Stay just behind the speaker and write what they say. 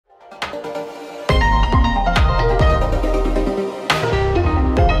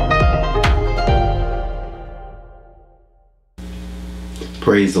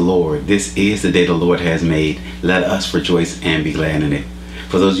Praise the Lord. This is the day the Lord has made. Let us rejoice and be glad in it.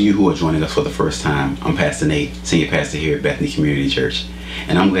 For those of you who are joining us for the first time, I'm Pastor Nate, Senior Pastor here at Bethany Community Church.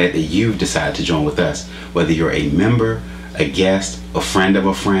 And I'm glad that you've decided to join with us, whether you're a member, a guest, a friend of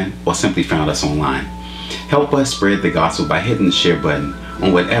a friend, or simply found us online. Help us spread the gospel by hitting the share button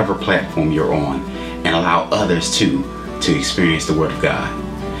on whatever platform you're on and allow others to experience the Word of God.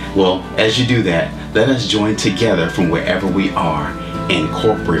 Well, as you do that, let us join together from wherever we are in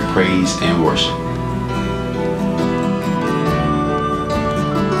corporate praise and worship.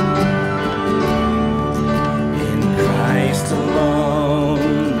 In Christ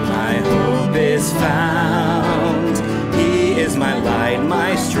alone, my hope is found. He is my light,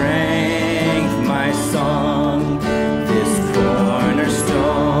 my strength, my song. This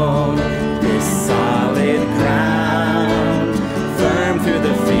cornerstone, this solid ground, firm through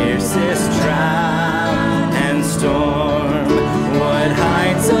the fiercest drought and storm. What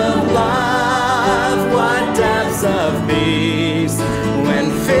heights of love, what depths of peace, when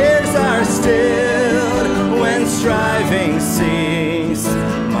fears are stilled, when striving cease.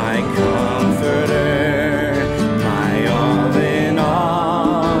 My comforter, my all in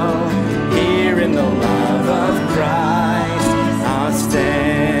all, here in the love of Christ I'll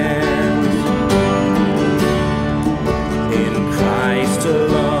stand. In Christ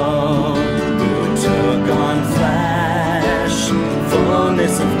alone, who took on flesh,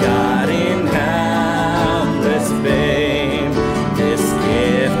 fullness of God in helpless babe, this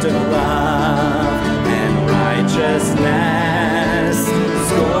gift of love and righteousness,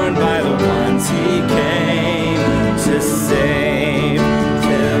 scorned by the ones he came to save.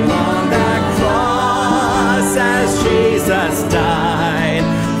 Till on that cross as Jesus died,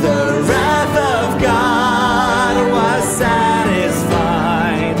 the wrath of God was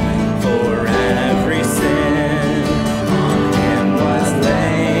satisfied. For every sin on him was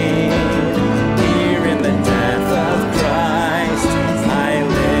laid. Here in the death of Christ I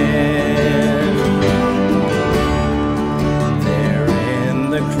live.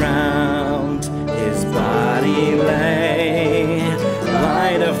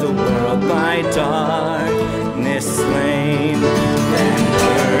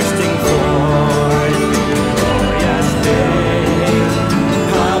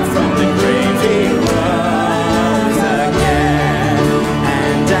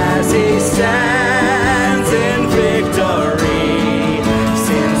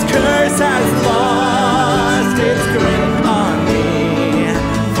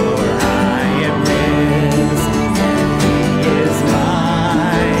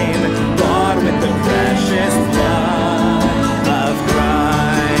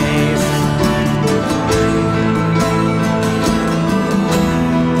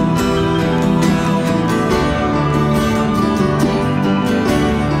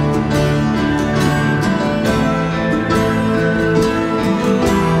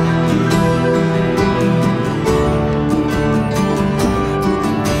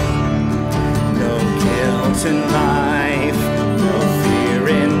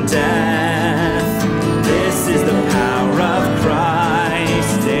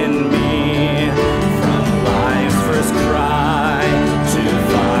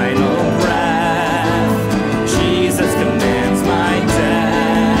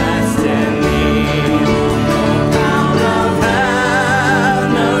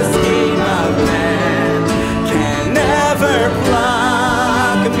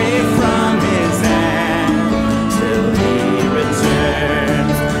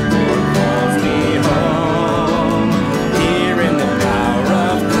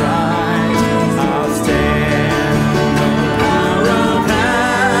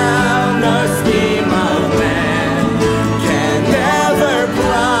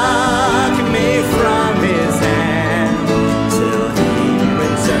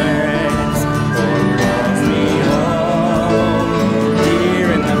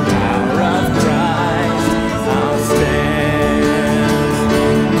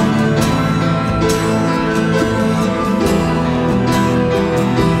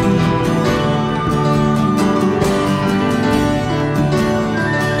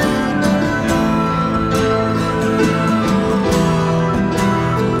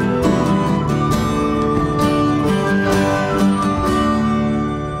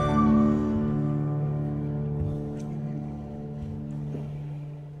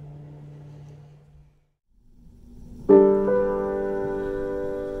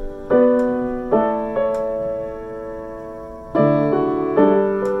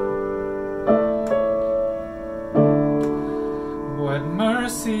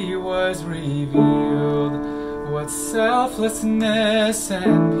 selflessness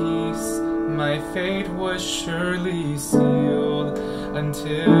and peace, my fate was surely sealed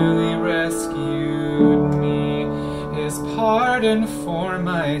until he rescued me. His pardon for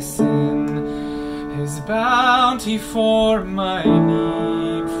my sin, his bounty for my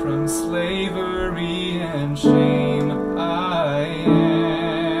need, from slavery and shame I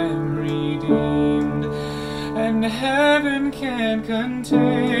am redeemed. And heaven can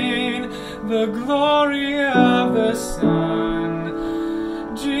contain the glory of the Son.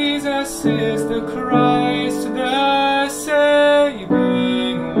 Jesus is the Christ, the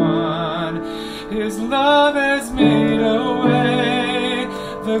saving one. His love has made a way,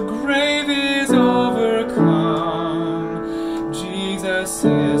 the grave is overcome. Jesus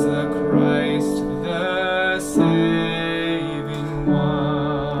is the Christ, the saving one.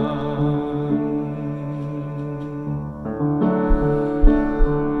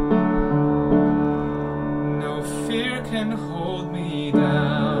 No fear can hold me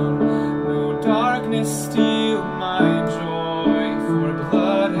down, no darkness steal my joy, for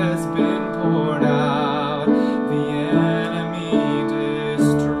blood has been poured out, the enemy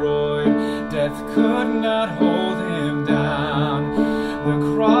destroyed. Death could not hold him down. The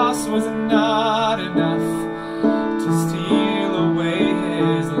cross was not enough to steal away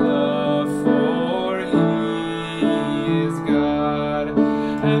his love, for he is God.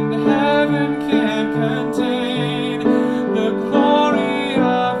 And heaven can contain the glory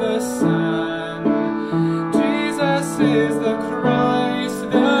of the Son. Jesus is the Christ,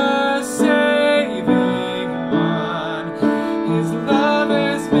 the saving one. His love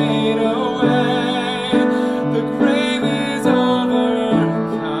has made a way, the grave is overcome.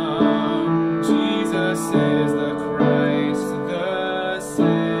 Jesus is the Christ, the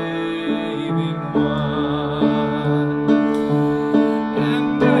saving one.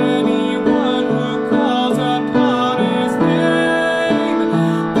 And anyone who calls upon his name,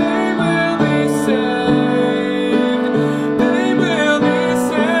 they will be saved. They will be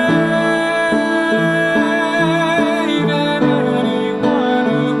saved. And anyone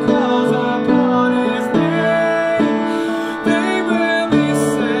who calls upon his name, they will be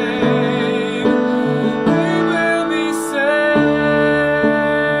saved. They will be saved.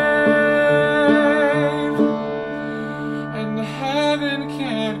 And heaven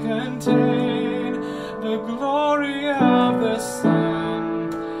can contain the glory of the Son.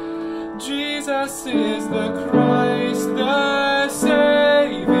 Jesus is the Christ, the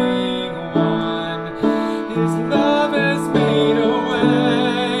saving one. His love has made a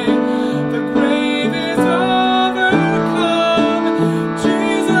way, the grave is overcome.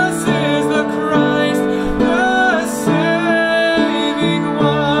 Jesus is the Christ, the saving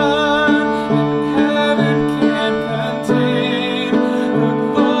one. And heaven can contain the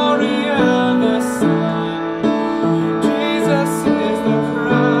glory of the Son. Jesus is the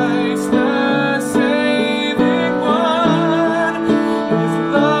Christ, the saving one. His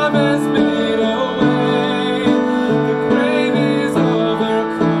love has made a way, the grave is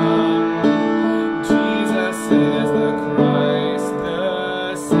overcome. Jesus is the Christ,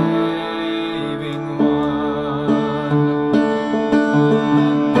 the saving one.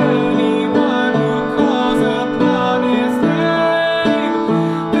 Anyone who calls upon his name,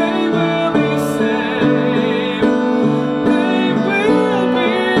 they will be saved. They will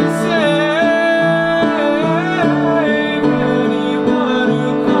be saved. Anyone who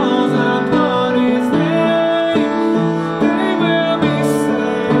calls upon his name, they will be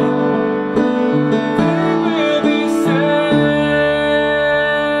saved. They will be saved.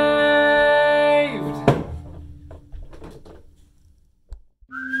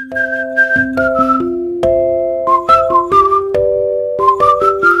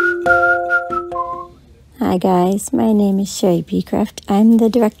 Hi guys, my name is Sherry Beecraft. I'm the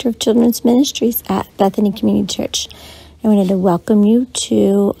Director of Children's Ministries at Bethany Community Church. I wanted to welcome you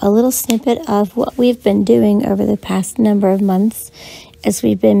to a little snippet of what we've been doing over the past number of months as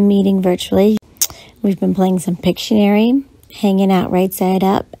we've been meeting virtually. We've been playing some Pictionary, hanging out right side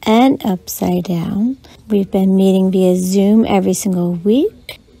up and upside down. We've been meeting via Zoom every single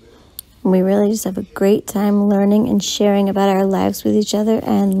week. And we really just have a great time learning and sharing about our lives with each other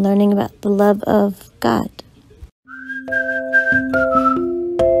and learning about the love of God.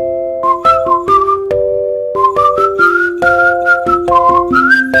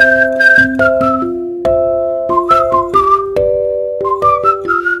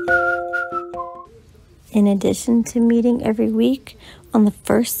 In addition to meeting every week, on the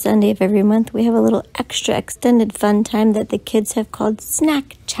first Sunday of every month, we have a little extra extended fun time that the kids have called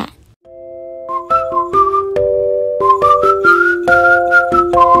Snack Chat.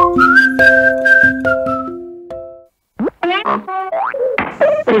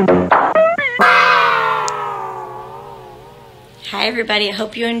 Hi everybody, I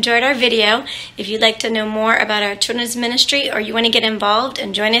hope you enjoyed our video. If you'd like to know more about our children's ministry or you want to get involved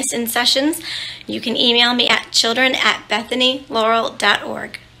and join us in sessions, you can email me at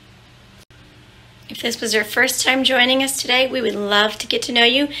children@bethanylaurel.org. If this was your first time joining us today, we would love to get to know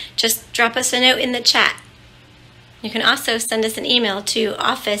you. Just drop us a note in the chat. You can also send us an email to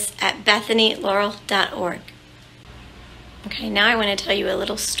office@bethanylaurel.org. Okay, now I want to tell you a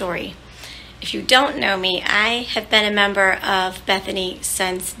little story. If you don't know me, I have been a member of Bethany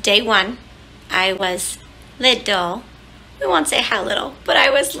since day one. I was little. We won't say how little, but I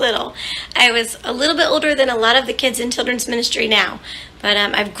was little. I was a little bit older than a lot of the kids in children's ministry now. But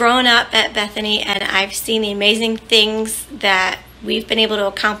I've grown up at Bethany and I've seen the amazing things that we've been able to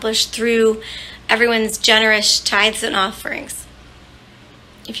accomplish through everyone's generous tithes and offerings.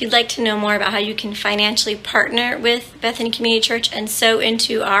 If you'd like to know more about how you can financially partner with Bethany Community Church and sow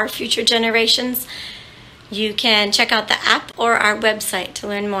into our future generations, you can check out the app or our website to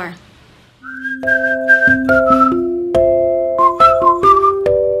learn more.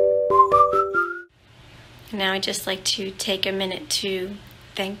 Now I'd just like to take a minute to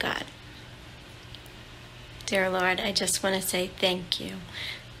thank God. Dear Lord, I just want to say thank you.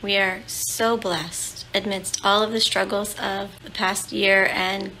 We are so blessed amidst all of the struggles of the past year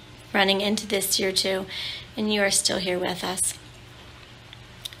and running into this year too, and you are still here with us.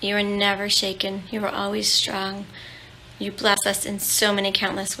 You are never shaken. You are always strong. You bless us in so many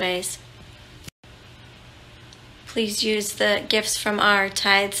countless ways. Please use the gifts from our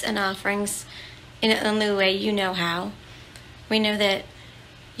tithes and offerings in the only way you know how. We know that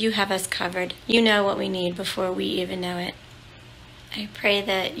you have us covered. You know what we need before we even know it. I pray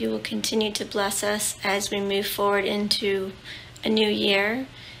that you will continue to bless us as we move forward into a new year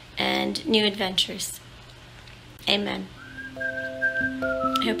and new adventures. Amen.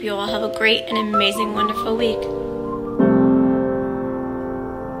 I hope you all have a great and amazing, wonderful week.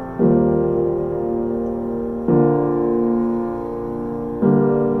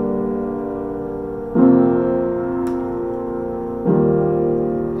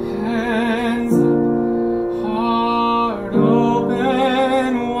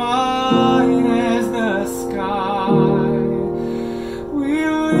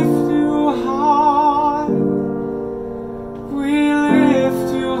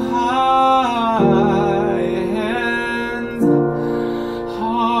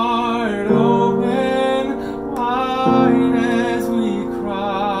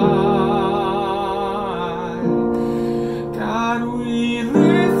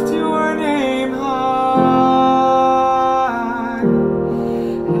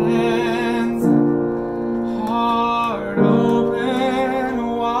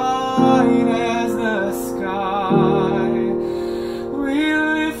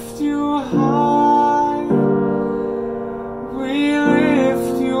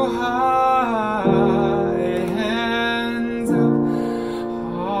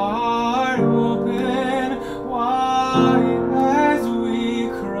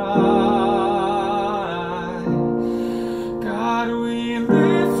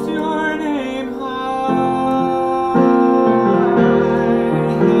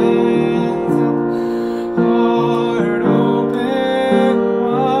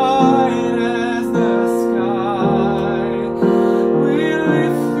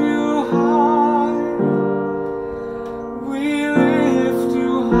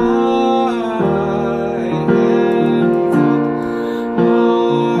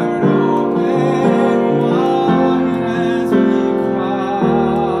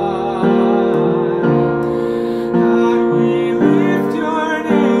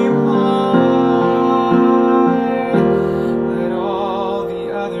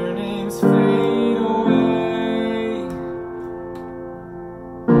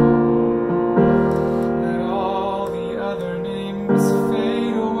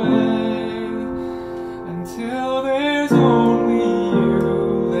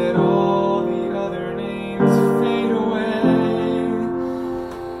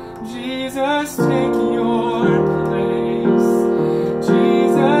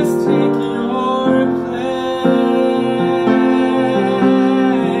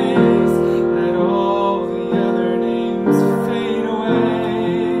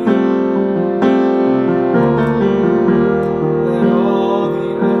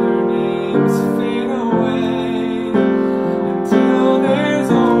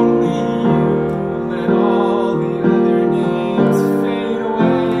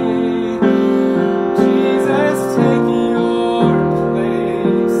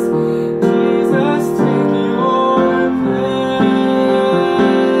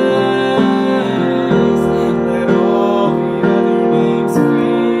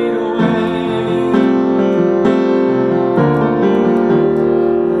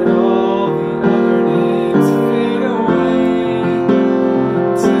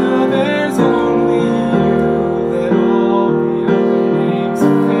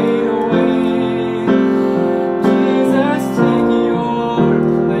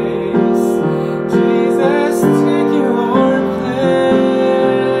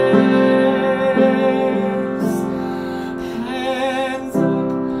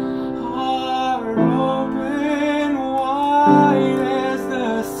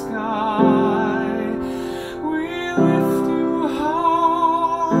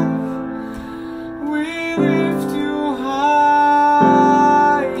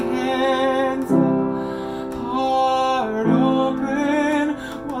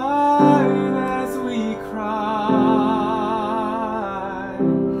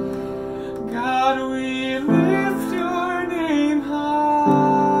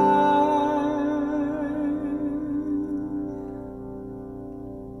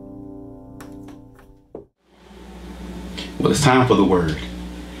 it's time for the word.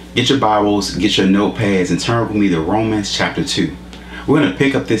 Get your Bibles, get your notepads, and turn with me to Romans chapter 2. We're going to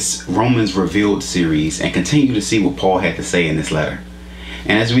pick up this Romans Revealed series and continue to see what Paul had to say in this letter.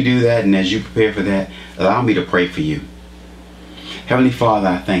 And as we do that, and as you prepare for that, allow me to pray for you. Heavenly Father,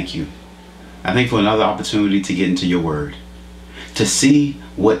 I thank you. I thank you for another opportunity to get into your word, to see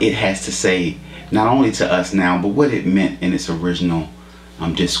what it has to say, not only to us now, but what it meant in its original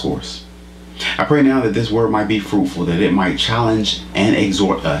discourse. I pray now that this word might be fruitful, that it might challenge and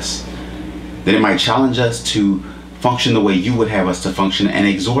exhort us, that it might challenge us to function the way you would have us to function and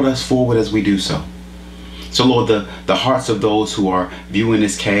exhort us forward as we do so. So Lord, the hearts of those who are viewing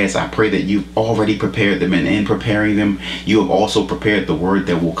this cast, I pray that you've already prepared them, and in preparing them, you have also prepared the word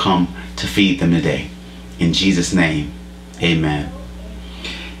that will come to feed them today. In Jesus' name, amen.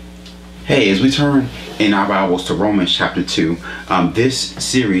 Hey, as we turn in our Bibles to Romans chapter 2, this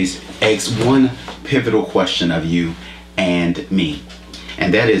series asks one pivotal question of you and me.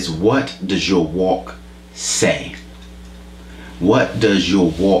 And that is, what does your walk say? What does your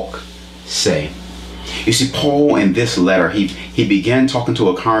walk say? You see, Paul in this letter, he began talking to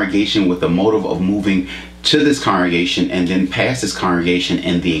a congregation with the motive of moving to this congregation and then past this congregation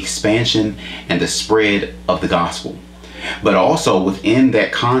in the expansion and the spread of the gospel. But also within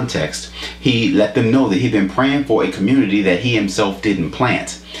that context, he let them know that he'd been praying for a community that he himself didn't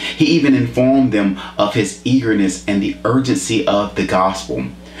plant. He even informed them of his eagerness and the urgency of the gospel.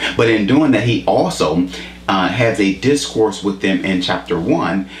 But in doing that, he also has a discourse with them in chapter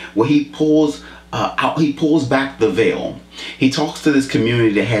 1 where he pulls back the veil. He talks to this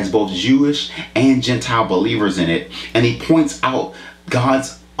community that has both Jewish and Gentile believers in it, and he points out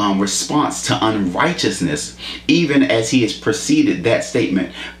God's response to unrighteousness, even as he has preceded that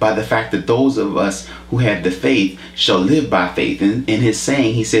statement by the fact that those of us who have the faith shall live by faith. And in his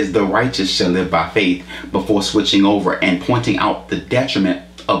saying, he says the righteous shall live by faith, before switching over and pointing out the detriment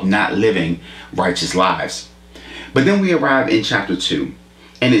of not living righteous lives. But then we arrive in chapter 2,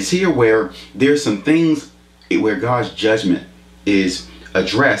 and it's here where there's some things where God's judgment is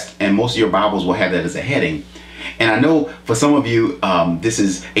addressed, and most of your Bibles will have that as a heading. And I know for some of you, this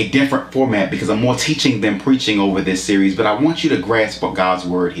is a different format because I'm more teaching than preaching over this series, but I want you to grasp God's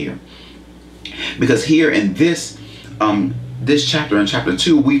word here. Because here in this chapter, in chapter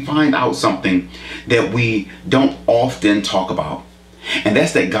 2, we find out something that we don't often talk about. And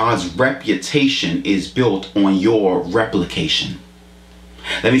that's that God's reputation is built on your replication.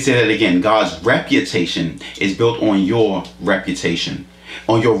 Let me say that again. God's reputation is built on your reputation,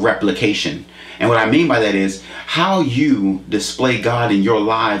 on your replication. And what I mean by that is how you display God in your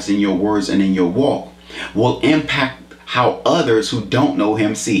lives, in your words, and in your walk will impact how others who don't know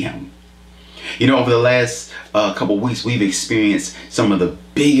him see him. You know, over the last couple of weeks, we've experienced some of the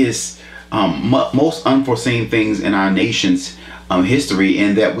biggest, most unforeseen things in our nation's history,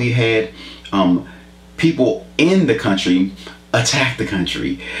 in that we had people in the country attack the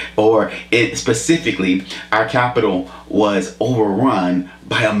country, or specifically our capital was overrun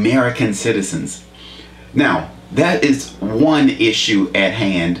by American citizens. Now, that is one issue at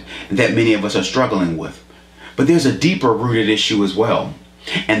hand that many of us are struggling with. But there's a deeper rooted issue as well.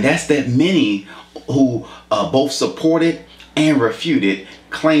 And that's that many who both supported and refuted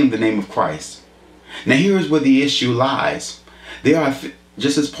claim the name of Christ. Now, here's where the issue lies. There are,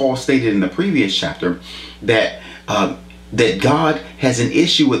 just as Paul stated in the previous chapter, that God has an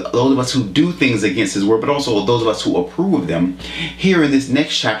issue with those of us who do things against his word, but also those of us who approve of them. Here in this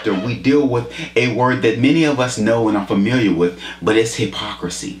next chapter, we deal with a word that many of us know and are familiar with, but it's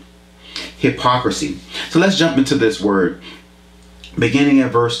hypocrisy. Hypocrisy. So let's jump into this word, beginning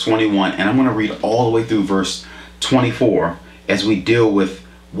at verse 21, and I'm going to read all the way through verse 24 as we deal with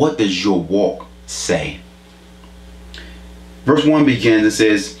what does your walk say. Verse 1 begins, it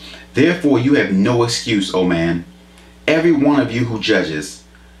says, "Therefore you have no excuse, O man, every one of you who judges,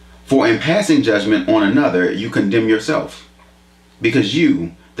 for in passing judgment on another you condemn yourself, because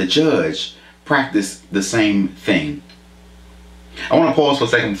you, the judge, practice the same thing." I want to pause for a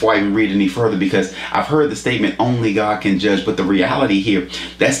second before I even read any further, because I've heard the statement, only God can judge, but the reality here,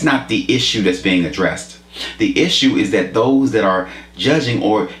 that's not the issue that's being addressed. The issue is that those that are judging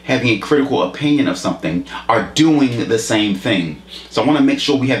or having a critical opinion of something are doing the same thing. So I want to make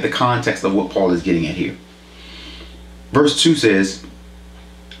sure we have the context of what Paul is getting at here. Verse 2 says,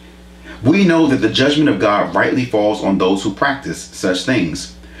 "We know that the judgment of God rightly falls on those who practice such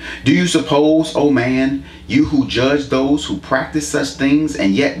things. Do you suppose, O man, you who judge those who practice such things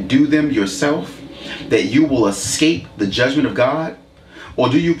and yet do them yourself, that you will escape the judgment of God? Or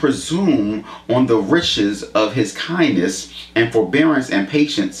do you presume on the riches of his kindness and forbearance and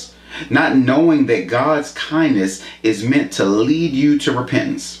patience, not knowing that God's kindness is meant to lead you to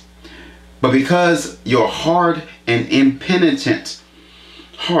repentance. But because your hard and impenitent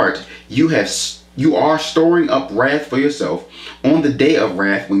heart, you are storing up wrath for yourself on the day of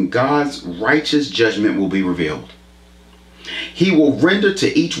wrath, when God's righteous judgment will be revealed. He will render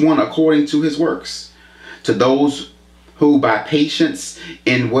to each one according to his works. To those who by patience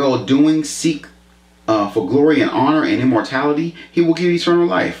in well-doing seek for glory and honor and immortality, he will give eternal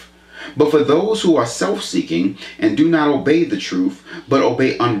life. But for those who are self-seeking and do not obey the truth, but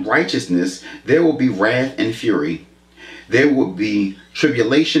obey unrighteousness, there will be wrath and fury. There will be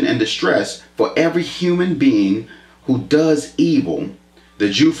tribulation and distress for every human being who does evil, the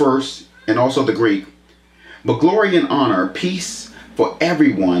Jew first and also the Greek. But glory and honor, peace for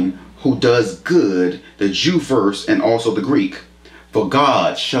everyone who does good, the Jew first and also the Greek. For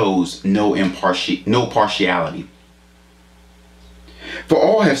God shows no partiality. For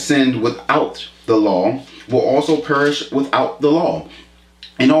all have sinned without the law, will also perish without the law.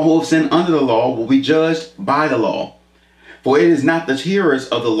 And all who have sinned under the law will be judged by the law. For it is not the hearers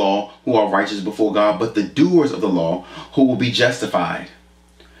of the law who are righteous before God, but the doers of the law who will be justified.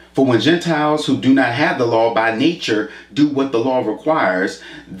 For when Gentiles who do not have the law by nature do what the law requires,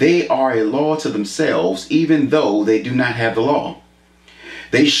 they are a law to themselves, even though they do not have the law.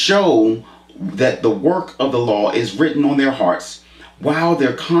 They show that the work of the law is written on their hearts, while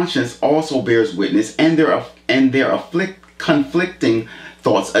their conscience also bears witness, and their conflicting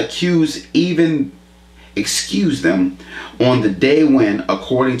thoughts excuse them on the day when,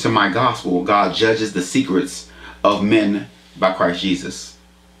 according to my gospel, God judges the secrets of men by Christ Jesus.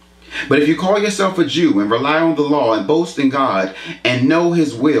 But if you call yourself a Jew and rely on the law and boast in God and know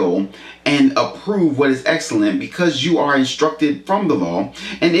his will and approve what is excellent because you are instructed from the law,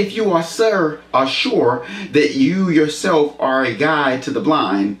 and if you are sure that you yourself are a guide to the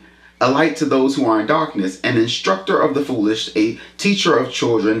blind, a light to those who are in darkness, an instructor of the foolish, a teacher of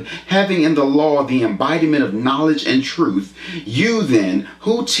children, having in the law the embodiment of knowledge and truth, you then,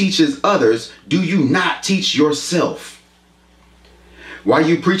 who teaches others, do you not teach yourself? While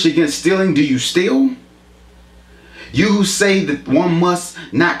you preach against stealing, do you steal? You who say that one must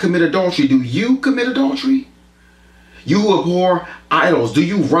not commit adultery, do you commit adultery? You who abhor idols, do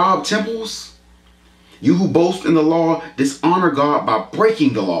you rob temples? You who boast in the law, dishonor God by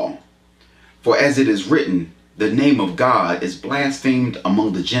breaking the law. For as it is written, the name of God is blasphemed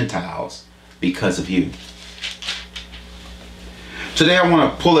among the Gentiles because of you. Today I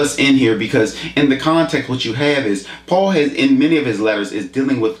want to pull us in here because in the context what you have is Paul has in many of his letters is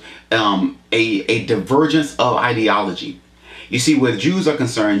dealing with a divergence of ideology. You see, where Jews are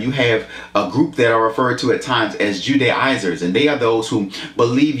concerned, you have a group that are referred to at times as Judaizers, and they are those who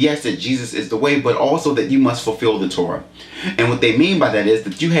believe, yes, that Jesus is the way, but also that you must fulfill the Torah. And what they mean by that is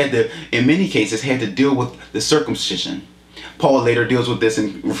that you had to, in many cases, had to deal with the circumcision. Paul later deals with this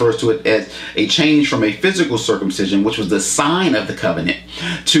and refers to it as a change from a physical circumcision, which was the sign of the covenant,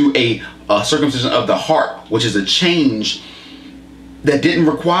 to a circumcision of the heart, which is a change that didn't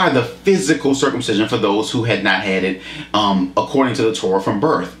require the physical circumcision for those who had not had it according to the Torah from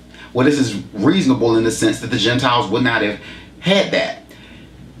birth. Well, this is reasonable in the sense that the Gentiles would not have had that.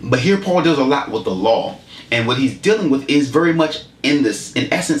 But here Paul deals a lot with the law. And what he's dealing with is very much in this.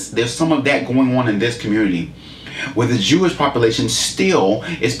 In essence, there's some of that going on in this community, where the Jewish population still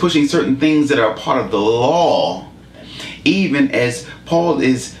is pushing certain things that are part of the law, even as Paul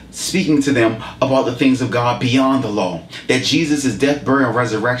is speaking to them about the things of God beyond the law. That Jesus' death, burial, and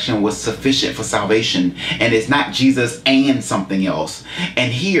resurrection was sufficient for salvation, and it's not Jesus and something else.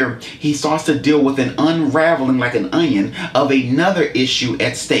 And here he starts to deal with an unraveling like an onion of another issue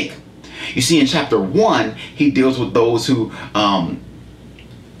at stake. You see, in chapter 1, he deals with those who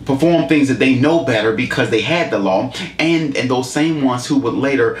perform things that they know better because they had the law, and those same ones who would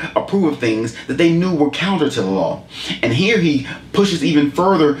later approve of things that they knew were counter to the law. And here he pushes even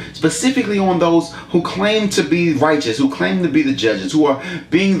further, specifically on those who claim to be righteous, who claim to be the judges, who are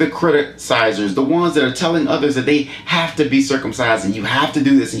being the criticizers, the ones that are telling others that they have to be circumcised and you have to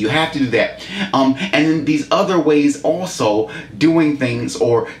do this and you have to do that. And in these other ways also doing things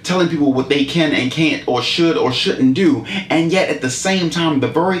or telling people what they can and can't or should or shouldn't do, and yet at the same time the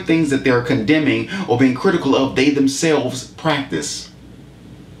very things that they're condemning or being critical of, they themselves practice.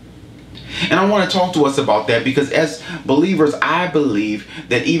 And I want to talk to us about that because as believers, I believe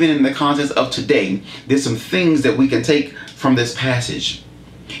that even in the context of today, there's some things that we can take from this passage.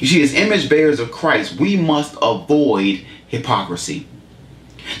 You see, as image bearers of Christ, we must avoid hypocrisy.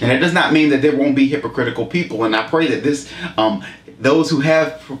 And that does not mean that there won't be hypocritical people, and I pray that this those who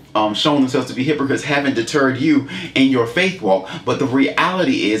have shown themselves to be hypocrites haven't deterred you in your faith walk. But the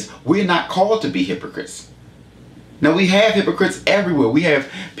reality is we're not called to be hypocrites. Now, we have hypocrites everywhere. We have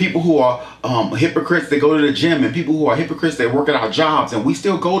people who are hypocrites that go to the gym, and people who are hypocrites that work at our jobs. And we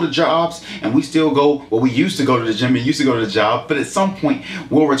still go to jobs, and we still go, well, we used to go to the gym and used to go to the job. But at some point,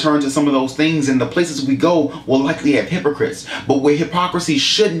 we'll return to some of those things, and the places we go will likely have hypocrites. But where hypocrisy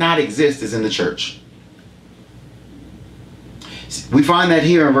should not exist is in the church. We find that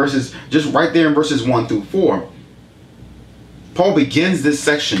here in verses, just right there in verses 1 through 4. Paul begins this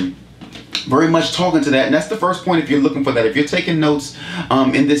section very much talking to that, and that's the first point if you're looking for that. If you're taking notes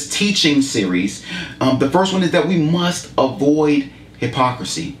in this teaching series, the first one is that we must avoid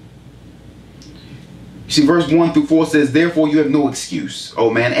hypocrisy. You see, verse 1 through 4 says, therefore you have no excuse,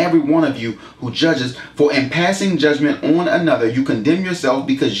 O man, every one of you who judges, for in passing judgment on another you condemn yourself,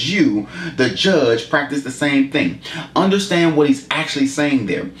 because you, the judge, practice the same thing. Understand what he's actually saying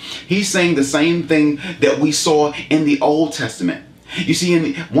there. He's saying the same thing that we saw in the Old Testament. You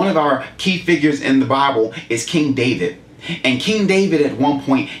see, one of our key figures in the Bible is King David. And King David at one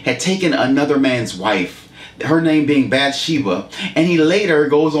point had taken another man's wife, her name being Bathsheba, and he later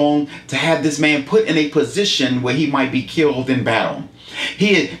goes on to have this man put in a position where he might be killed in battle.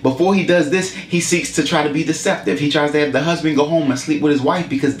 Before he does this, he seeks to try to be deceptive. He tries to have the husband go home and sleep with his wife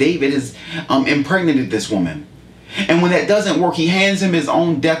because David has impregnated this woman. And when that doesn't work, he hands him his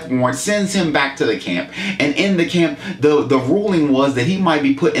own death warrant, sends him back to the camp. And in the camp, the ruling was that he might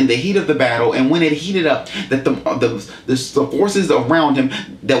be put in the heat of the battle. And when it heated up, that the forces around him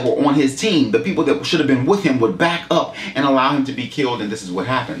that were on his team, the people that should have been with him, would back up and allow him to be killed. And this is what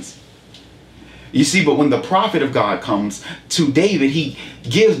happens. You see, but when the prophet of God comes to David, he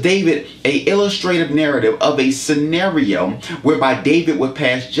gives David an illustrative narrative of a scenario whereby David would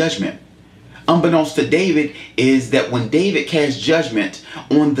pass judgment. Unbeknownst to David is that when David casts judgment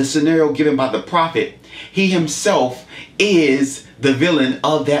on the scenario given by the prophet, he himself is the villain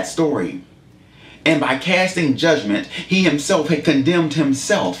of that story. And by casting judgment, he himself had condemned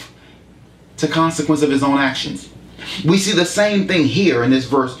himself to consequence of his own actions. We see the same thing here in this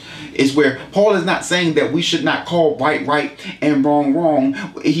verse, is where Paul is not saying that we should not call right right and wrong wrong.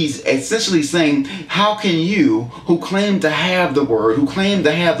 He's essentially saying, how can you, who claim to have the word, who claim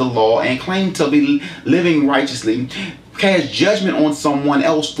to have the law, and claim to be living righteously, cast judgment on someone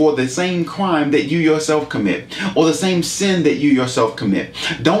else for the same crime that you yourself commit, or the same sin that you yourself commit?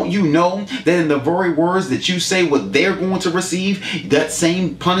 Don't you know that in the very words that you say what they're going to receive, that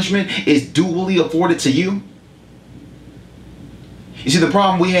same punishment is duly afforded to you? You see, the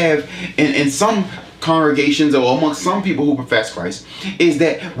problem we have in some congregations, or amongst some people who profess Christ, is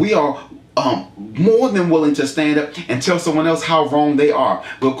that we are more than willing to stand up and tell someone else how wrong they are.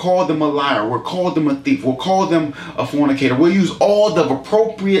 We'll call them a liar. We'll call them a thief. We'll call them a fornicator. We'll use all the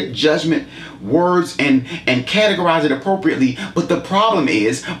appropriate judgment words and categorize it appropriately. But the problem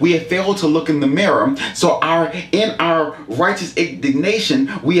is we have failed to look in the mirror. So in our righteous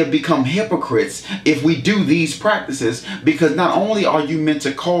indignation, we have become hypocrites if we do these practices, because not only are you meant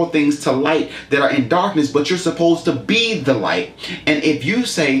to call things to light that are in darkness, but you're supposed to be the light. And if you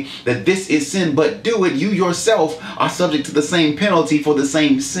say that this is sin but do it, you yourself are subject to the same penalty for the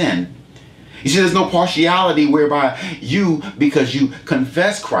same sin. You see, there's no partiality whereby you, because you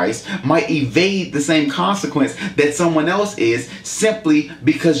confess Christ, might evade the same consequence that someone else is simply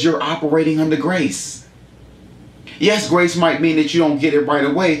because you're operating under grace. Yes, grace might mean that you don't get it right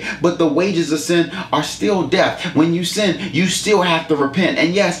away, but the wages of sin are still death. When you sin, you still have to repent.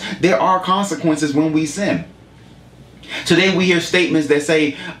 And yes, there are consequences when we sin. Today we hear statements that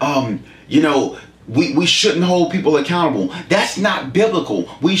say, we shouldn't hold people accountable. That's not biblical.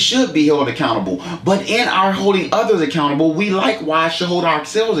 We should be held accountable. But in our holding others accountable, we likewise should hold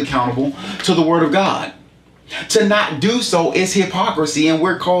ourselves accountable to the Word of God. To not do so is hypocrisy, and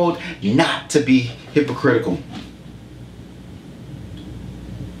we're called not to be hypocritical.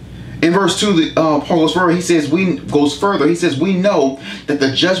 In verse 2, Paul goes further. He says, we know that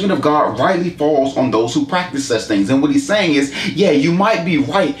the judgment of God rightly falls on those who practice such things. And what he's saying is, yeah, you might be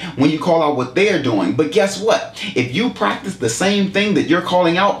right when you call out what they're doing. But guess what? If you practice the same thing that you're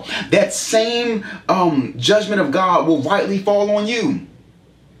calling out, that same judgment of God will rightly fall on you.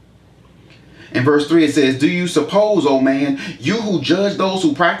 In verse 3 it says, do you suppose, O man, you who judge those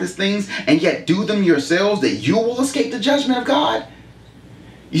who practice things and yet do them yourselves, that you will escape the judgment of God?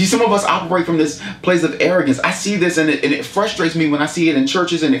 You see, some of us operate from this place of arrogance. I see this, and it frustrates me when I see it in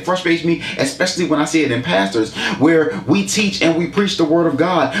churches, and it frustrates me especially when I see it in pastors, where we teach and we preach the word of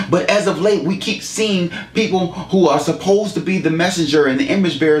God. But as of late, we keep seeing people who are supposed to be the messenger and the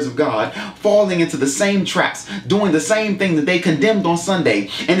image bearers of God falling into the same traps, doing the same thing that they condemned on Sunday,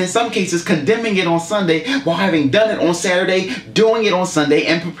 and in some cases condemning it on Sunday while having done it on Saturday, doing it on Sunday,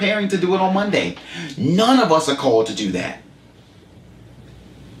 and preparing to do it on Monday. None of us are called to do that.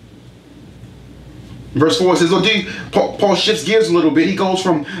 Verse 4 says, Paul shifts gears a little bit. He goes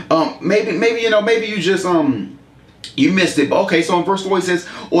from maybe you just you missed it. But okay, so in verse 4 he says,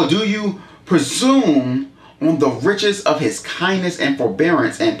 or do you presume on the riches of his kindness and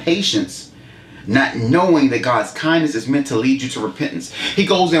forbearance and patience, not knowing that God's kindness is meant to lead you to repentance? He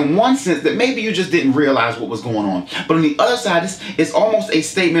goes in one sense that maybe you just didn't realize what was going on. But on the other side, it's almost a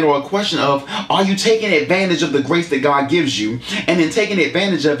statement or a question of, are you taking advantage of the grace that God gives you? And in taking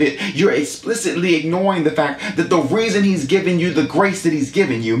advantage of it, you're explicitly ignoring the fact that the reason he's giving you the grace that he's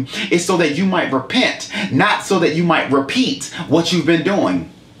given you is so that you might repent, not so that you might repeat what you've been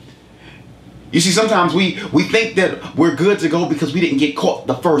doing. You see, sometimes we think that we're good to go because we didn't get caught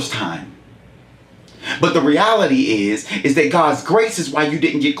the first time. But the reality is that God's grace is why you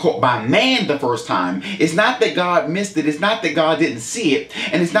didn't get caught by man the first time. It's not that God missed it. It's not that God didn't see it.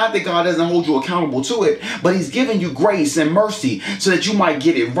 And it's not that God doesn't hold you accountable to it. But he's given you grace and mercy so that you might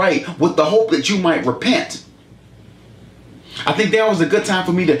get it right, with the hope that you might repent. I think that was a good time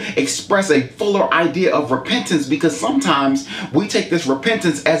for me to express a fuller idea of repentance, because sometimes we take this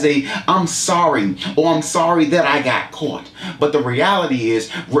repentance as a I'm sorry, or I'm sorry that I got caught. But the reality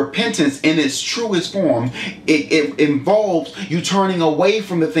is repentance in its truest form, it involves you turning away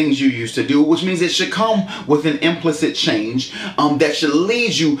from the things you used to do, which means it should come with an implicit change that should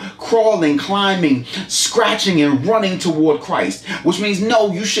lead you crawling, climbing, scratching, and running toward Christ. Which means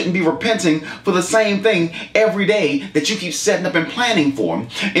no, you shouldn't be repenting for the same thing every day that you keep setting up and planning for.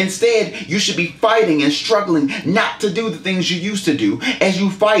 Instead, you should be fighting and struggling not to do the things you used to do, as you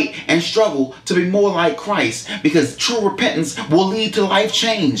fight and struggle to be more like Christ, because true repentance will lead to life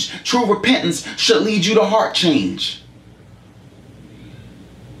change. True repentance should lead you to heart change.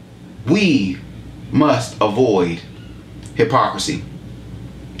 We must avoid hypocrisy.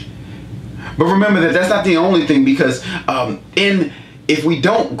 But remember that that's not the only thing, because if we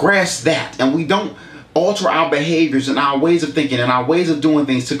don't grasp that and we don't alter our behaviors and our ways of thinking and our ways of doing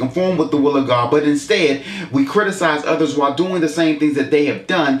things to conform with the will of God, but instead we criticize others while doing the same things that they have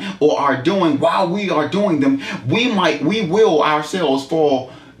done or are doing while we are doing them, we will ourselves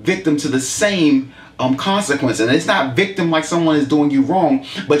fall victim to the same consequence. And it's not victim like someone is doing you wrong,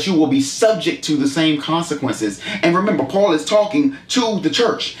 but you will be subject to the same consequences. And remember, Paul is talking to the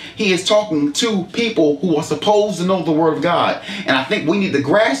church. He is talking to people who are supposed to know the word of God. And I think we need to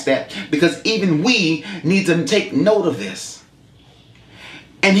grasp that, because even we need to take note of this.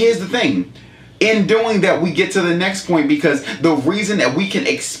 And here's the thing. In doing that, we get to the next point, because the reason that we can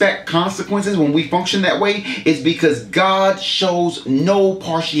expect consequences when we function that way is because God shows no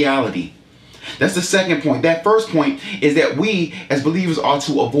partiality. That's the second point. That first point is that we as believers are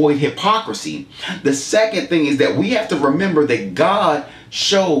to avoid hypocrisy. The second thing is that we have to remember that God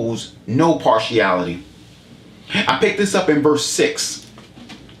shows no partiality. I picked this up in verse 6.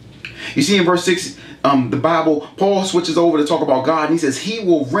 You see in verse 6, the Bible, Paul switches over to talk about God, and he says he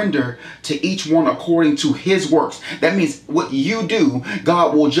will render to each one according to his works. That means what you do,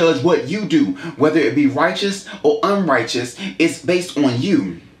 God will judge what you do. Whether it be righteous or unrighteous, it's based on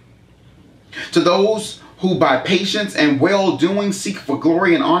you. To those who by patience and well-doing seek for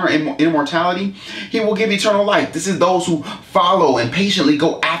glory and honor and immortality, he will give eternal life. This is those who follow and patiently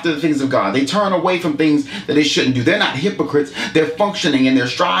go after the things of God. They turn away from things that they shouldn't do. They're not hypocrites. They're functioning and they're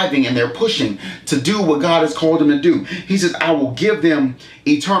striving and they're pushing to do what God has called them to do. He says, I will give them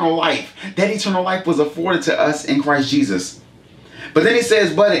eternal life. That eternal life was afforded to us in Christ Jesus. But then he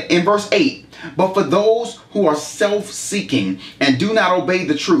says, but in verse 8, but for those who are self-seeking and do not obey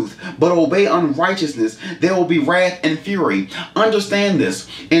the truth, but obey unrighteousness, there will be wrath and fury. Understand this.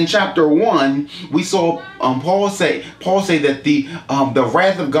 In chapter 1, we saw Paul say that the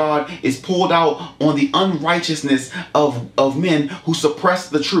wrath of God is poured out on the unrighteousness of men who suppress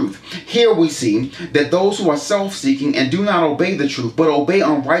the truth. Here we see that those who are self-seeking and do not obey the truth, but obey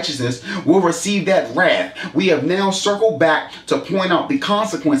unrighteousness, will receive that wrath. We have now circled back to point out the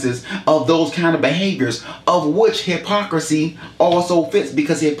consequences of those kind of behaviors, of which hypocrisy also fits,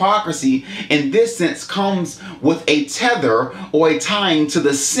 because hypocrisy in this sense comes with a tether or a tying to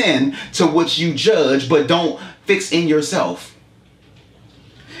the sin to which you judge but don't fix in yourself.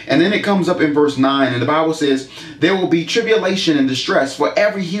 And then it comes up in verse 9, and the Bible says, there will be tribulation and distress for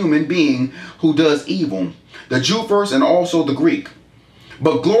every human being who does evil, the Jew first and also the Greek.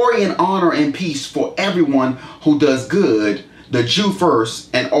 But glory and honor and peace for everyone who does good, the Jew first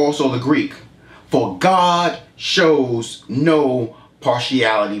and also the Greek. For God shows no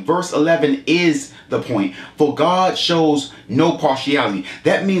partiality. Verse 11 is the point. For God shows no partiality.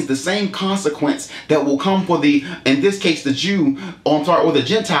 That means the same consequence that will come for the, in this case, the Jew, or the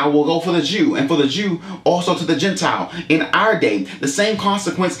Gentile will go for the Jew, and for the Jew also to the Gentile. In our day, the same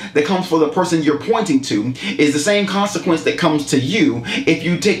consequence that comes for the person you're pointing to is the same consequence that comes to you if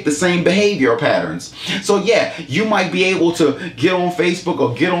you take the same behavior patterns. So yeah, you might be able to get on Facebook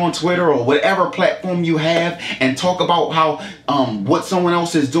or get on Twitter or whatever platform you have and talk about how what someone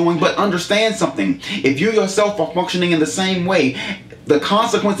else is doing, but understand something. If you yourself are functioning in the same way, the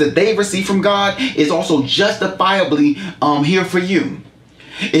consequence that they receive from God is also justifiably here for you.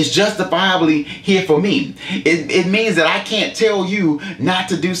 It's justifiably here for me. It means that I can't tell you not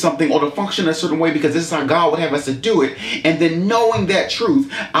to do something or to function a certain way because this is how God would have us to do it. And then knowing that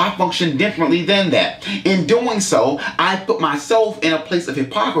truth, I function differently than that. In doing so, I put myself in a place of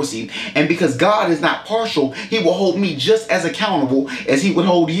hypocrisy. And because God is not partial, he will hold me just as accountable as he would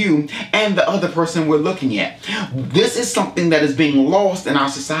hold you and the other person we're looking at. This is something that is being lost in our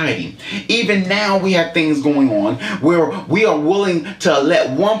society. Even now we have things going on where we are willing to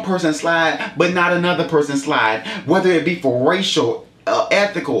let one person slide but not another person slide, whether it be for racial,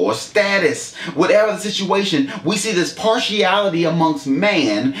 ethical, or status, whatever the situation. We see this partiality amongst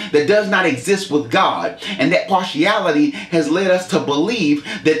man that does not exist with God, and that partiality has led us to believe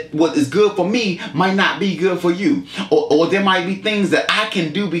that what is good for me might not be good for you, or there might be things that I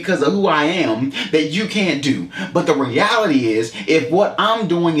can do because of who I am that you can't do. But the reality is, if what I'm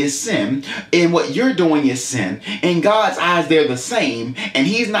doing is sin and what you're doing is sin, in God's eyes they're the same, and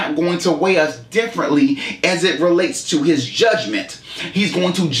he's not going to weigh us differently as it relates to his judgment. He's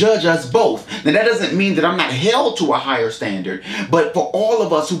going to judge us both. Now that doesn't mean that I'm not held to a higher standard, but for all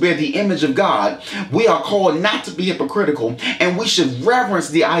of us who bear the image of God, we are called not to be hypocritical, and we should reverence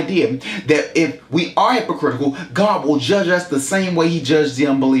the idea that if we are hypocritical, God will judge us the same way he judged the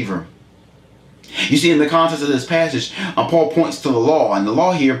unbeliever. You see, in the context of this passage, Paul points to the law, and the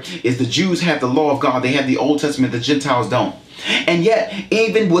law here is the Jews have the law of God. They have the Old Testament, the Gentiles don't. And yet,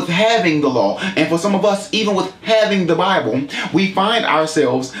 even with having the law, and for some of us, even with having the Bible, we find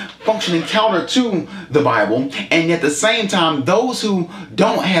ourselves functioning counter to the Bible. And at the same time, those who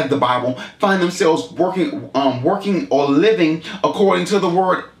don't have the Bible find themselves working or living according to the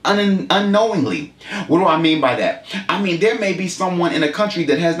word unknowingly. What do I mean by that? I mean, there may be someone in a country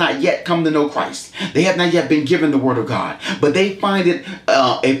that has not yet come to know Christ. They have not yet been given the word of God, but they find it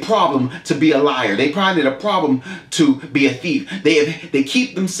a problem to be a liar. They find it a problem to be a thief. They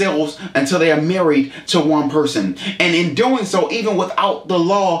keep themselves until they are married to one person. And in doing so, even without the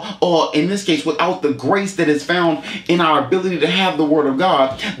law, or in this case, without the grace that is found in our ability to have the word of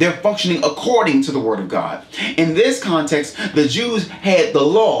God, they're functioning according to the word of God. In this context, the Jews had the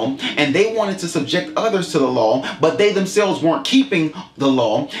law, and they wanted to subject others to the law, but they themselves weren't keeping the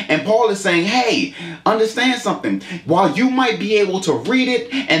law. And Paul is saying, hey, understand something. While you might be able to read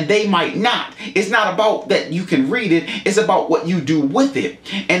it and they might not, it's not about that you can read it, it's about what you do with it.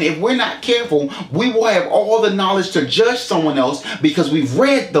 And if we're not careful, we will have all the knowledge to judge someone else because we've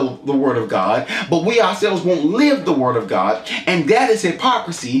read the word of God, but we ourselves won't live the word of God. And that is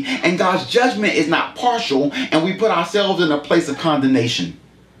hypocrisy, and God's judgment is not partial, and we put ourselves in a place of condemnation.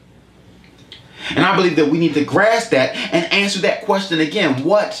 And I believe that we need to grasp that and answer that question again.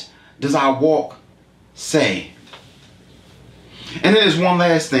 What does our walk say? And then there's one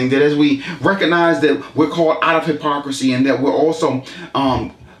last thing, that as we recognize that we're called out of hypocrisy, and that we're also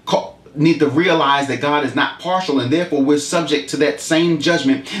need to realize that God is not partial, and therefore we're subject to that same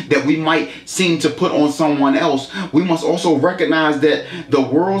judgment that we might seem to put on someone else, we must also recognize that the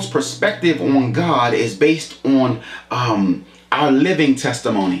world's perspective on God is based on our living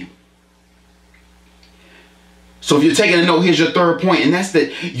testimony. So if you're taking a note, here's your third point, and that's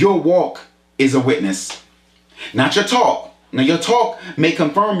that your walk is a witness, not your talk. Now, your talk may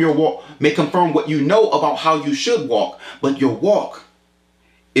confirm your walk, may confirm what you know about how you should walk, but your walk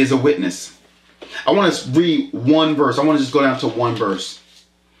is a witness. I want to read one verse. I want to just go down to one verse.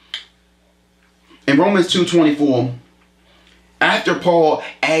 In Romans 2:24, after Paul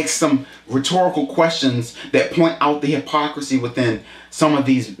asks some rhetorical questions that point out the hypocrisy within some of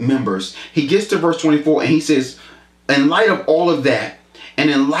these members, he gets to verse 24 and he says, in light of all of that, and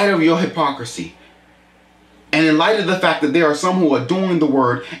in light of your hypocrisy, and in light of the fact that there are some who are doing the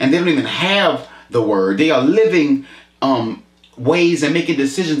word and they don't even have the word, they are living ways and making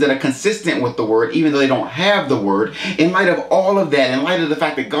decisions that are consistent with the word, even though they don't have the word. In light of all of that, in light of the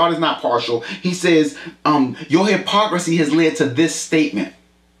fact that God is not partial, he says, your hypocrisy has led to this statement.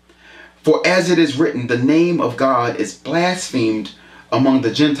 For as it is written, the name of God is blasphemed among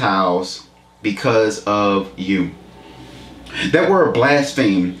the Gentiles because of you. That word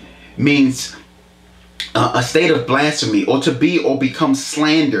blaspheme means a state of blasphemy, or to be or become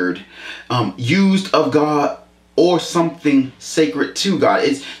slandered, used of God or something sacred to God.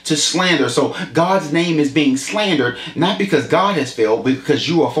 It's to slander. So God's name is being slandered, not because God has failed, but because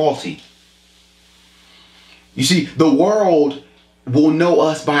you are faulty. You see, the world will know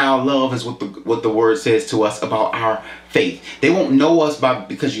us by our love, is what the word says to us about our faith. They won't know us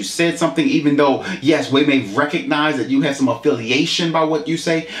because you said something, even though, yes, we may recognize that you have some affiliation by what you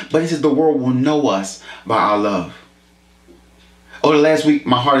say, but it says the world will know us by our love. Over the last week,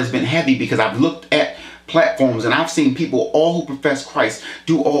 my heart has been heavy because I've looked at platforms and I've seen people, all who profess Christ,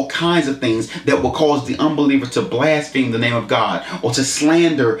 do all kinds of things that will cause the unbeliever to blaspheme the name of God or to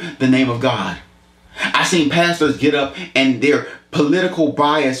slander the name of God. I've seen pastors get up and their political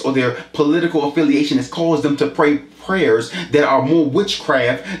bias or their political affiliation has caused them to pray prayers that are more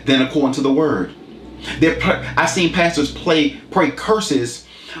witchcraft than according to the word. I've seen pastors pray curses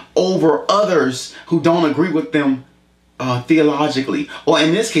over others who don't agree with them theologically, or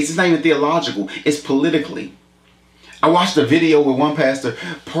in this case, it's not even theological, it's politically. I watched a video where one pastor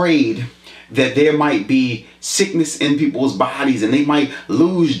prayed that there might be sickness in people's bodies and they might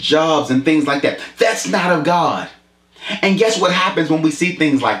lose jobs and things like that. That's not of God. And guess what happens when we see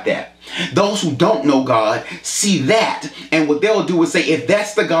things like that? Those who don't know God see that, and what they'll do is say, if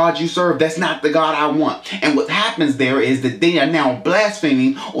that's the God you serve, that's not the God I want. And what happens there is that they are now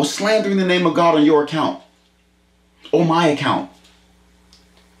blaspheming or slandering the name of God on your account or my account.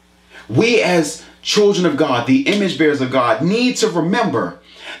 We as children of God, the image bearers of God, need to remember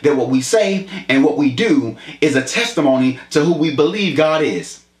that what we say and what we do is a testimony to who we believe God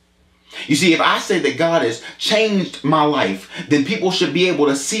is. You see, if I say that God has changed my life, then people should be able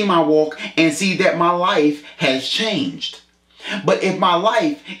to see my walk and see that my life has changed. But if my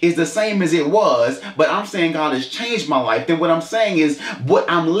life is the same as it was, but I'm saying God has changed my life, then what I'm saying is what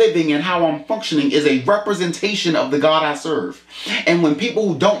I'm living and how I'm functioning is a representation of the God I serve. And when people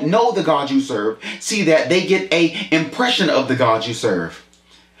who don't know the God you serve see that, they get an impression of the God you serve.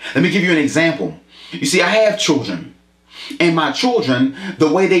 Let me give you an example. You see, I have children. And my children,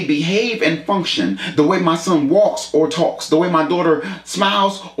 the way they behave and function, the way my son walks or talks, the way my daughter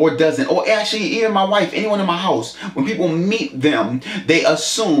smiles or doesn't, or actually even my wife, anyone in my house, when people meet them, they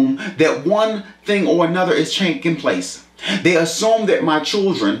assume that one thing or another is taking place. They assume that my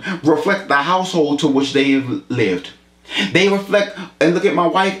children reflect the household to which they have lived. They reflect and look at my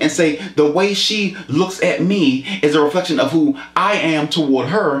wife and say the way she looks at me is a reflection of who I am toward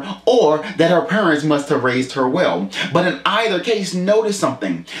her, or that her parents must have raised her well. But in either case, notice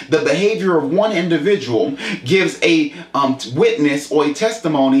something. The behavior of one individual gives a witness or a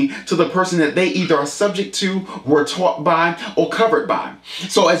testimony to the person that they either are subject to, were taught by, or covered by.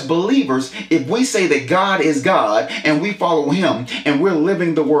 So as believers, if we say that God is God and we follow him and we're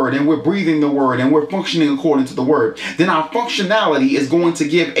living the word and we're breathing the word and we're functioning according to the word, then our functionality is going to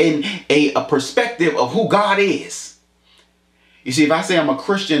give a perspective of who God is. You see, if I say I'm a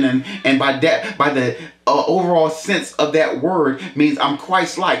Christian and by the overall sense of that word means I'm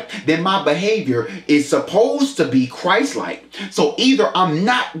Christ-like, then my behavior is supposed to be Christ-like. So either I'm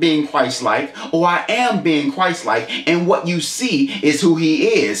not being Christ-like or I am being Christ-like, and what you see is who he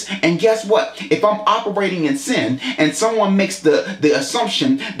is. And guess what? If I'm operating in sin and someone makes the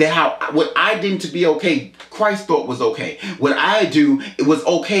assumption that what I deemed to be okay, Christ thought was okay, what I do, it was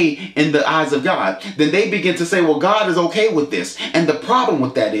okay in the eyes of God, then they begin to say, well, God is okay with this. And the problem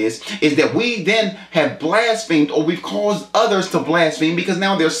with that is that we then have blasphemed, or we've caused others to blaspheme, because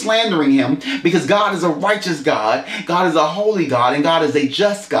now they're slandering him, because God is a righteous God, God is a holy God, and God is a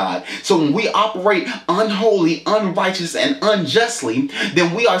just God. So when we operate unholy, unrighteous, and unjustly,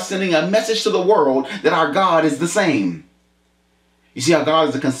 then we are sending a message to the world that our God is the same. You see how God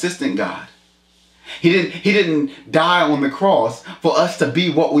is a consistent God. He didn't die on the cross for us to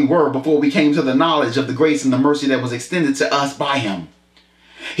be what we were before we came to the knowledge of the grace and the mercy that was extended to us by him.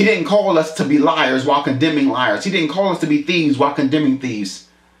 He didn't call us to be liars while condemning liars. He didn't call us to be thieves while condemning thieves.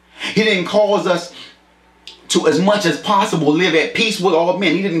 He didn't call us to, as much as possible, live at peace with all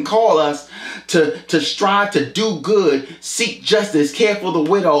men. He didn't call us to strive to do good, seek justice, care for the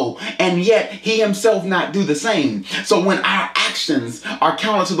widow, and yet he himself not do the same. So when our actions are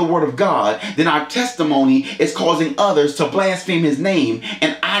counter to the word of God, then our testimony is causing others to blaspheme his name.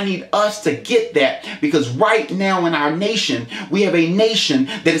 And I need us to get that, because right now in our nation, we have a nation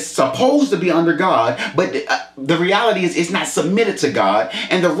that is supposed to be under God, but the reality is it's not submitted to God.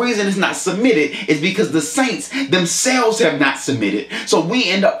 And the reason it's not submitted is because the saints themselves have not submitted. So we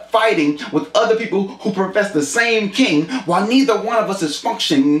end up fighting with other people who profess the same king, while neither one of us is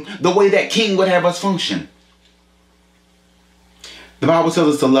functioning the way that king would have us function. The Bible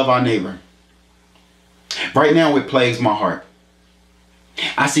tells us to love our neighbor. Right now it plagues my heart.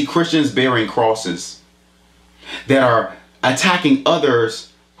 I see Christians bearing crosses that are attacking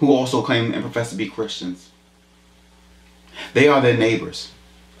others who also claim and profess to be Christians. They are their neighbors.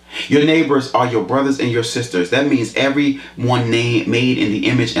 Your neighbors are your brothers and your sisters. That means everyone made in the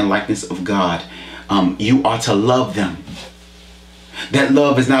image and likeness of God. You are to love them. That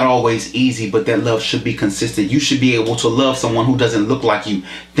love is not always easy, but that love should be consistent. You should be able to love someone who doesn't look like you,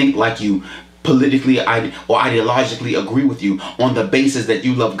 think like you, politically or ideologically agree with you, on the basis that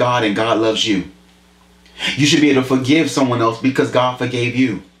you love God and God loves you. You should be able to forgive someone else because God forgave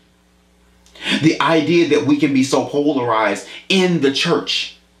you. The idea that we can be so polarized in the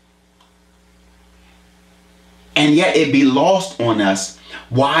church and yet it be lost on us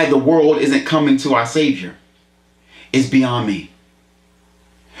why the world isn't coming to our Savior is beyond me.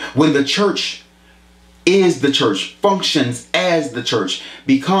 When the church is the church, functions as the church,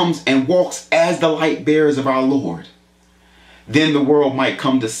 becomes and walks as the light bearers of our Lord, then the world might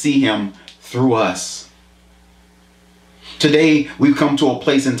come to see him through us. Today, we've come to a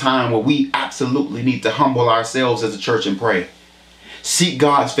place in time where we absolutely need to humble ourselves as a church and pray. Seek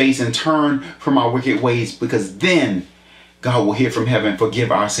God's face and turn from our wicked ways, because then God will hear from heaven,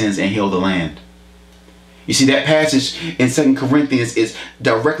 forgive our sins, and heal the land. You see, that passage in 2 Corinthians is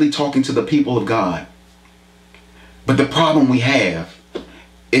directly talking to the people of God. But the problem we have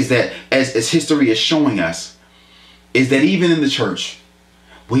is that, as history is showing us, is that even in the church,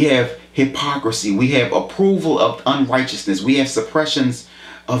 we have hypocrisy, we have approval of unrighteousness, we have suppressions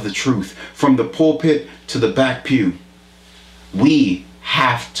of the truth. From the pulpit to the back pew, we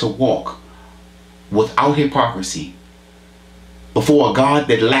have to walk without hypocrisy before a God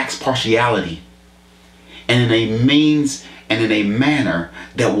that lacks partiality, and in a means and in a manner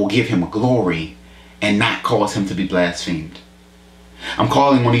that will give him glory and not cause him to be blasphemed. I'm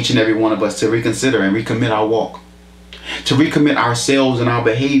calling on each and every one of us to reconsider and recommit our walk, to recommit ourselves and our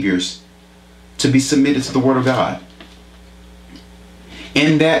behaviors to be submitted to the Word of God.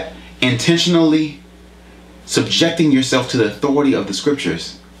 In that, intentionally subjecting yourself to the authority of the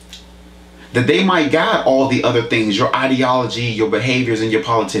Scriptures, that they might guide all the other things, your ideology, your behaviors, and your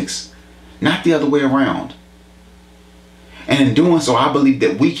politics, not the other way around. And in doing so, I believe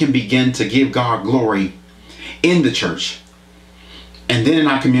that we can begin to give God glory in the church, and then in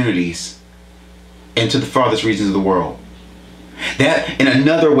our communities, and to the farthest regions of the world. That, in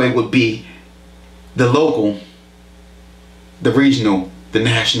another way, would be the local, the regional, the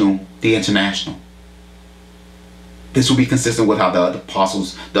national, the international. This will be consistent with how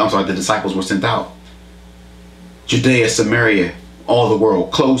the disciples were sent out. Judea, Samaria, all the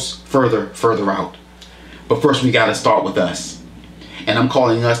world, close, further out. But first we got to start with us. And I'm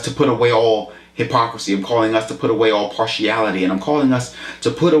calling us to put away all hypocrisy. I'm calling us to put away all partiality. And I'm calling us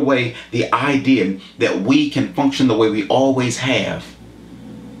to put away the idea that we can function the way we always have.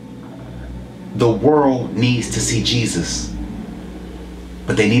 The world needs to see Jesus,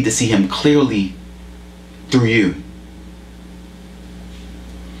 but they need to see him clearly through you.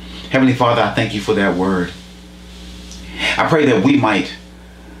 Heavenly Father, I thank you for that word. I pray that we might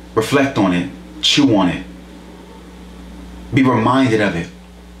reflect on it, chew on it, be reminded of it,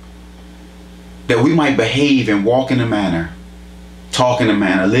 that we might behave and walk in a manner, talk in a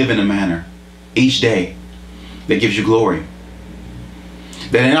manner, live in a manner each day that gives you glory.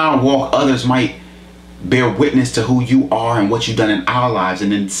 That in our walk, others might bear witness to who you are and what you've done in our lives,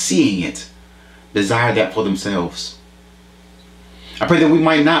 and in seeing it, desire that for themselves. I pray that we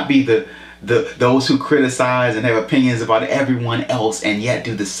might not be those who criticize and have opinions about everyone else and yet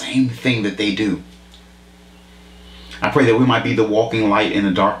do the same thing that they do. I pray that we might be the walking light in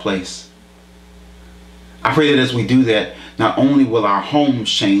a dark place. I pray that as we do that, not only will our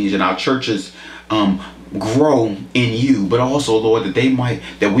homes change and our churches grow in you, but also, Lord,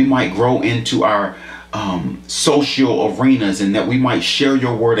 that we might grow into our social arenas, and that we might share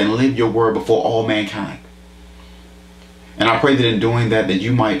your word and live your word before all mankind. And I pray that in doing that, that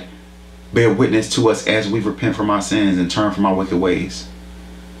you might bear witness to us as we repent from our sins and turn from our wicked ways.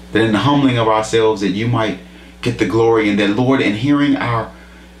 That in the humbling of ourselves, that you might get the glory, and that, Lord, in hearing our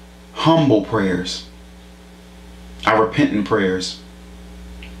humble prayers, our repentant prayers,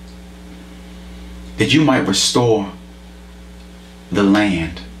 that you might restore the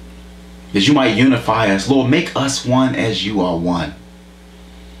land, that you might unify us. Lord, make us one as you are one.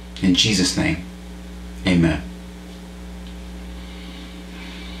 In Jesus' name, amen.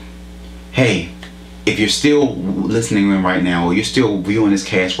 Hey, if you're still listening in right now, or you're still viewing this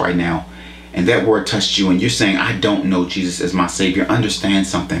cast right now, and that word touched you, and you're saying, I don't know Jesus as my Savior, understand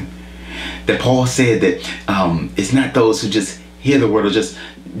something. That Paul said that it's not those who just hear the word or just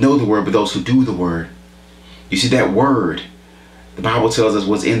know the word, but those who do the word. You see, that word, the Bible tells us,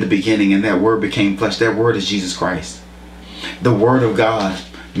 was in the beginning, and that word became flesh. That word is Jesus Christ. The word of God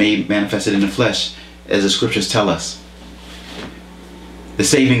made manifested in the flesh, as the scriptures tell us. The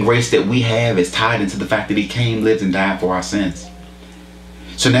saving grace that we have is tied into the fact that he came, lived, and died for our sins.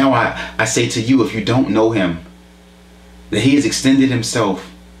 So now I say to you, if you don't know him, that he has extended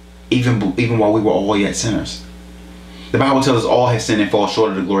himself even while we were all yet sinners. The Bible tells us all have sinned and fall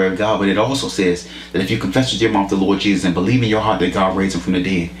short of the glory of God, but it also says that if you confess with your mouth the Lord Jesus and believe in your heart that God raised him from the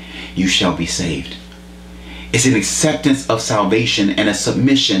dead, you shall be saved. It's an acceptance of salvation and a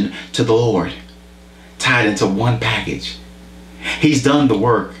submission to the Lord, tied into one package. He's done the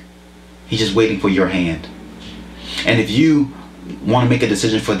work. He's just waiting for your hand. And if you want to make a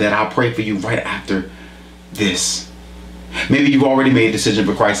decision for that, I'll pray for you right after this. Maybe you've already made a decision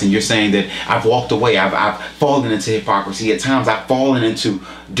for Christ, and you're saying that I've walked away, I've fallen into hypocrisy. At times I've fallen into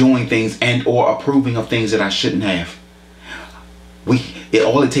doing things and or approving of things that I shouldn't have.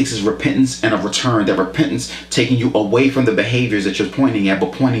 All it takes is repentance and a return. That repentance taking you away from the behaviors that you're pointing at,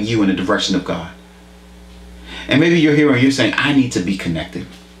 but pointing you in the direction of God. And maybe you're here and you're saying, I need to be connected.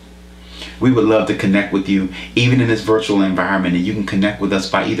 We would love to connect with you, even in this virtual environment. And you can connect with us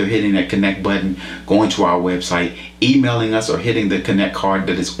by either hitting that connect button, going to our website, emailing us, or hitting the connect card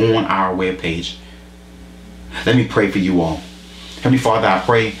that is on our webpage. Let me pray for you all. Heavenly Father, I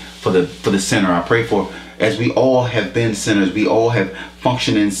pray for the sinner. I pray for, as we all have been sinners, we all have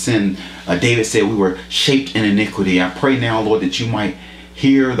functioned in sin. David said we were shaped in iniquity. I pray now, Lord, that you might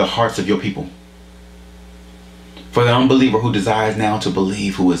hear the hearts of your people. For the unbeliever who desires now to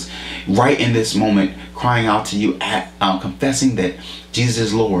believe, who is right in this moment crying out to you, confessing that Jesus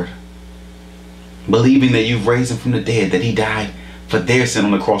is Lord, believing that you've raised him from the dead, that he died for their sin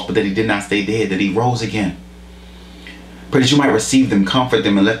on the cross, but that he did not stay dead, that he rose again. Pray that you might receive them, comfort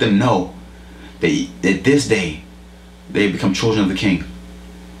them, and let them know that this day they become children of the King.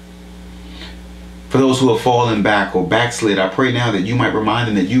 For those who have fallen back or backslid, I pray now that you might remind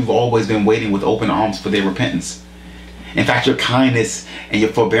them that you've always been waiting with open arms for their repentance. In fact, your kindness and your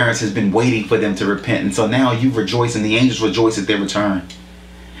forbearance has been waiting for them to repent. And so now you rejoice, and the angels rejoice at their return.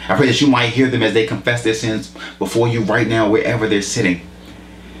 I pray that you might hear them as they confess their sins before you right now, wherever they're sitting.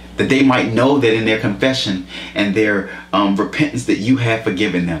 That they might know that in their confession and their repentance that you have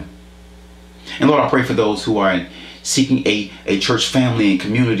forgiven them. And Lord, I pray for those who are seeking a church family and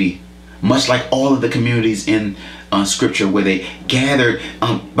community, much like all of the communities in scripture where they gathered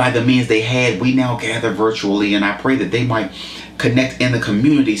by the means they had. We now gather virtually, and I pray that they might connect in the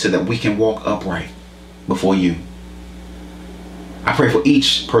community so that we can walk upright before you. I pray for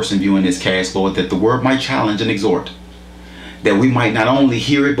each person viewing this cast, Lord, that the word might challenge and exhort, that we might not only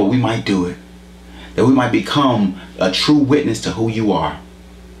hear it, but we might do it, that we might become a true witness to who you are.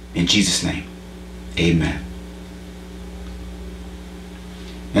 In Jesus' name, amen.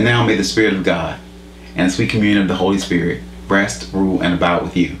 And now may the Spirit of God and the sweet communion of the Holy Spirit rest, rule, and abide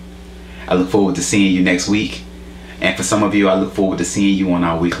with you. I look forward to seeing you next week. And for some of you, I look forward to seeing you on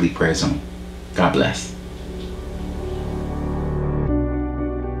our weekly prayer zone. God bless.